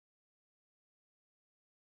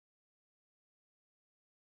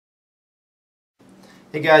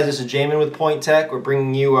Hey guys, this is Jamin with Point Tech. We're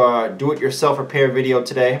bringing you a do-it-yourself repair video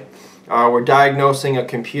today. We're diagnosing a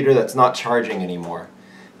computer that's not charging anymore.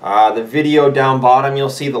 The video down bottom you'll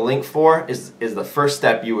see the link for is the first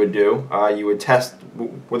step you would do. You would test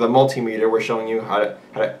with a multimeter. We're showing you how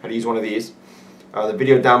to use one of these. The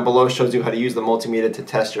video down below shows you how to use the multimeter to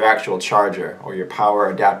test your actual charger or your power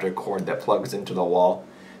adapter cord that plugs into the wall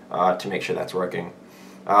to make sure that's working.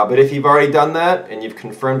 But if you've already done that and you've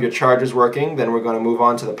confirmed your charger's working, then we're going to move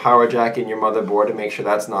on to the power jack in your motherboard to make sure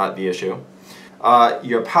that's not the issue.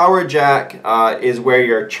 Your power jack is where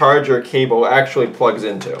your charger cable actually plugs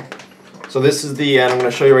into. So this is the end. I'm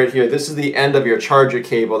going to show you right here. This is the end of your charger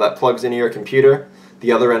cable that plugs into your computer.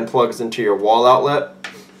 The other end plugs into your wall outlet.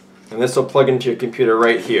 And this will plug into your computer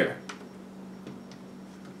right here.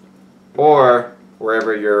 Or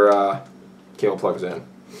wherever your cable plugs in.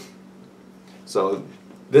 So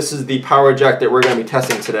this is the power jack that we're going to be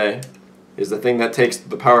testing today, is the thing that takes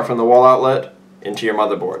the power from the wall outlet into your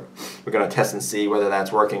motherboard. We're going to test and see whether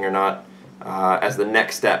that's working or not as the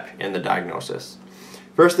next step in the diagnosis.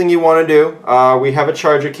 First thing you want to do, we have a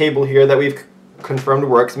charger cable here that we've confirmed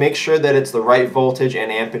works. Make sure that it's the right voltage and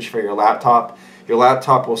ampage for your laptop. Your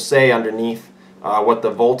laptop will say underneath what the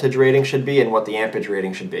voltage rating should be and what the ampage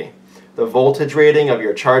rating should be. The voltage rating of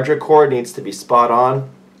your charger cord needs to be spot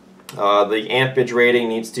on. The ampage rating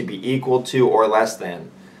needs to be equal to or less than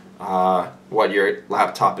what your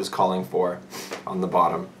laptop is calling for on the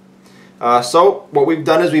bottom. So what we've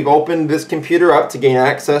done is we've opened this computer up to gain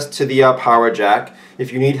access to the power jack.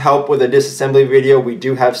 If you need help with a disassembly video, we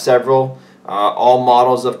do have several. All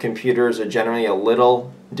models of computers are generally a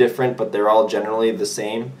little different, but they're all generally the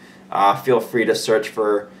same. Feel free to search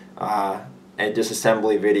for a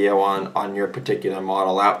disassembly video on your particular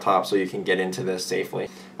model laptop so you can get into this safely.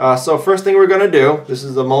 So first thing we're going to do, this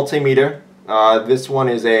is a multimeter. This one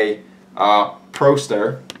is a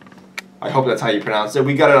Proster. I hope that's how you pronounce it.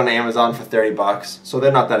 We got it on Amazon for 30 bucks, so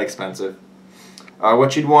they're not that expensive.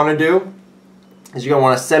 What you'd want to do is you're going to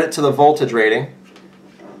want to set it to the voltage rating.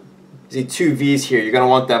 You see two V's here. You're going to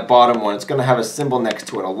want that bottom one. It's going to have a symbol next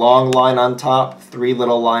to it, a long line on top, three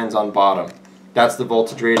little lines on bottom. That's the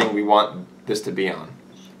voltage rating we want this to be on.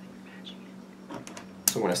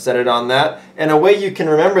 So I'm going to set it on that. And a way you can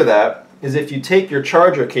remember that is if you take your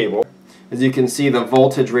charger cable, as you can see the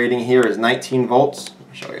voltage rating here is 19 volts. Let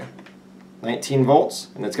me show you. 19 volts,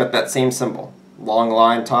 and it's got that same symbol. Long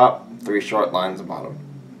line top, three short lines at bottom.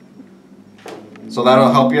 So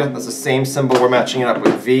that'll help you. That's the same symbol. We're matching it up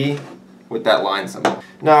with V with that line symbol.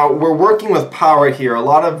 Now we're working with power here. A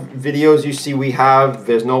lot of videos you see we have,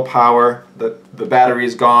 there's no power, the battery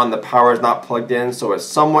is gone, the power is not plugged in, so it's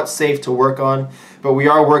somewhat safe to work on, but we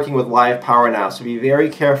are working with live power now, so be very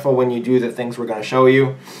careful when you do the things we're going to show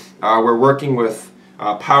you. We're working with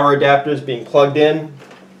power adapters being plugged in.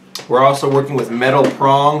 We're also working with metal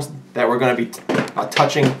prongs that we're going to be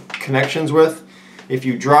touching connections with. If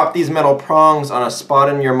you drop these metal prongs on a spot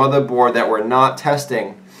in your motherboard that we're not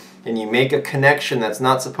testing, and you make a connection that's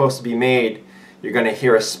not supposed to be made, you're going to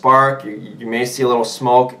hear a spark, you may see a little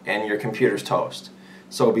smoke, and your computer's toast.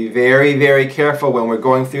 So be very, very careful when we're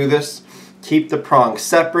going through this. Keep the prongs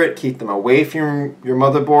separate, keep them away from your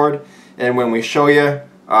motherboard, and when we show you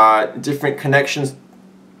different connections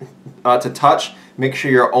to touch, make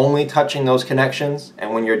sure you're only touching those connections,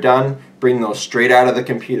 and when you're done, bring those straight out of the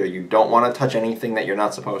computer. You don't want to touch anything that you're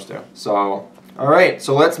not supposed to. So, alright,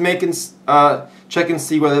 so let's check and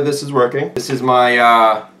see whether this is working. This is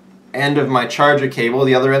my end of my charger cable.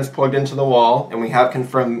 The other end's plugged into the wall, and we have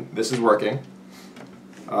confirmed this is working.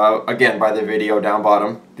 Again, by the video down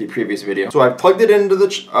bottom, the previous video. So I've plugged it into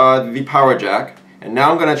the power jack, and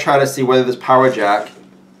now I'm going to try to see whether this power jack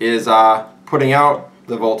is putting out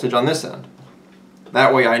the voltage on this end.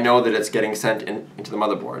 That way I know that it's getting sent into the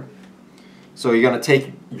motherboard. So you're going to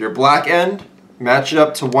take your black end, match it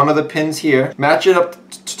up to one of the pins here, match it up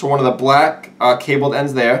to one of the black cabled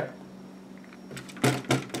ends there,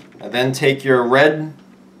 and then take your red,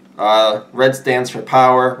 red stands for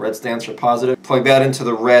power, red stands for positive, plug that into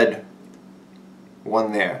the red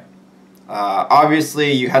one there.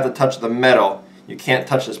 Obviously you have to touch the metal, you can't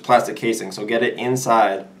touch this plastic casing, so get it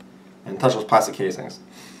inside and touch those plastic casings.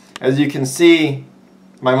 As you can see,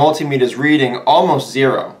 my multimeter is reading almost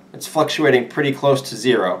 0. It's fluctuating pretty close to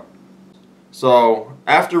 0. So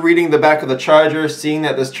after reading the back of the charger, seeing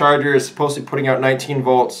that this charger is supposed to be putting out 19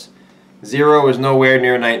 volts, 0 is nowhere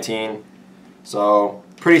near 19. So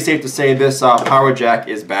pretty safe to say this power jack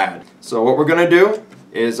is bad. So what we're going to do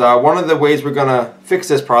is one of the ways we're going to fix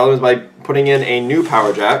this problem is by putting in a new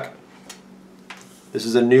power jack. This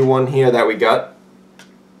is a new one here that we got.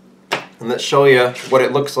 And let's show you what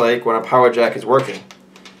it looks like when a power jack is working.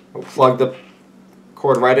 We'll plug the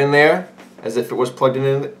cord right in there as if it was plugged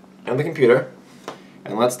in the computer.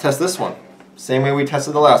 And let's test this one. Same way we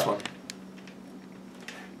tested the last one.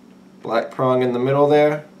 Black prong in the middle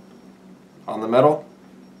there, on the metal.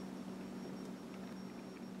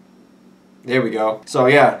 There we go. So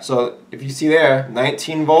yeah, so if you see there,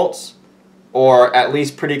 19 volts, or at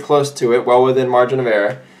least pretty close to it, well within margin of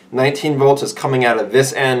error. 19 volts is coming out of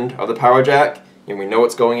this end of the power jack, and we know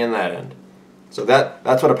it's going in that end. So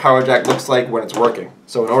that's what a power jack looks like when it's working.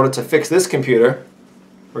 So in order to fix this computer,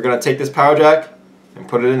 we're going to take this power jack and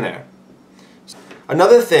put it in there.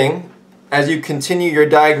 Another thing, as you continue your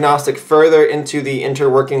diagnostic further into the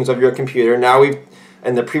interworkings of your computer, now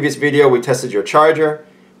in the previous video we tested your charger,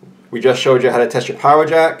 we just showed you how to test your power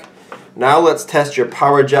jack. Now let's test your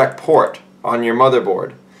power jack port on your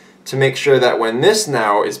motherboard to make sure that when this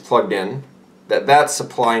now is plugged in, that's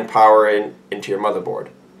supplying power into your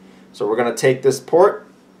motherboard. So we're going to take this port,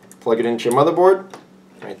 plug it into your motherboard,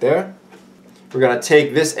 right there. We're going to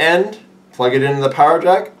take this end, plug it into the power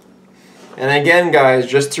jack. And again, guys,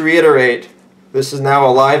 just to reiterate, this is now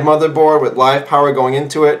a live motherboard with live power going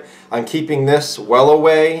into it. I'm keeping this well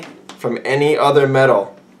away from any other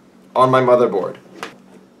metal on my motherboard.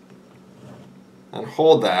 And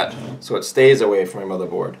hold that so it stays away from my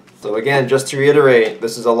motherboard. So again, just to reiterate,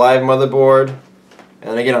 this is a live motherboard.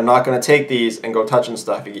 And again, I'm not going to take these and go touching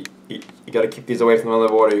stuff. You got to keep these away from the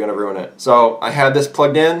motherboard or you're going to ruin it. So I have this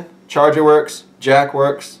plugged in, charger works, jack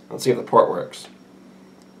works. Let's see if the port works.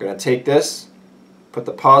 I'm going to take this, put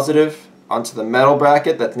the positive onto the metal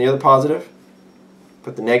bracket that's near the positive,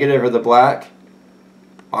 put the negative or the black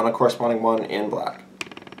on a corresponding one in black.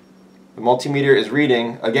 The multimeter is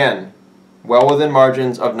reading, again, well within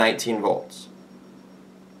margins of 19 volts.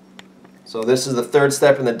 So this is the third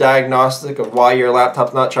step in the diagnostic of why your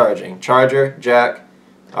laptop's not charging. Charger, jack,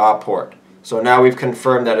 port. So now we've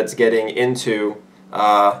confirmed that it's getting into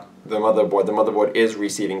the motherboard. The motherboard is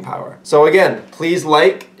receiving power. So again, please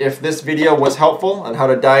like if this video was helpful on how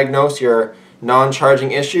to diagnose your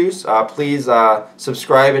non-charging issues. Please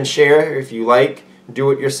subscribe and share if you like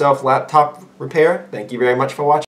do-it-yourself laptop repair. Thank you very much for watching.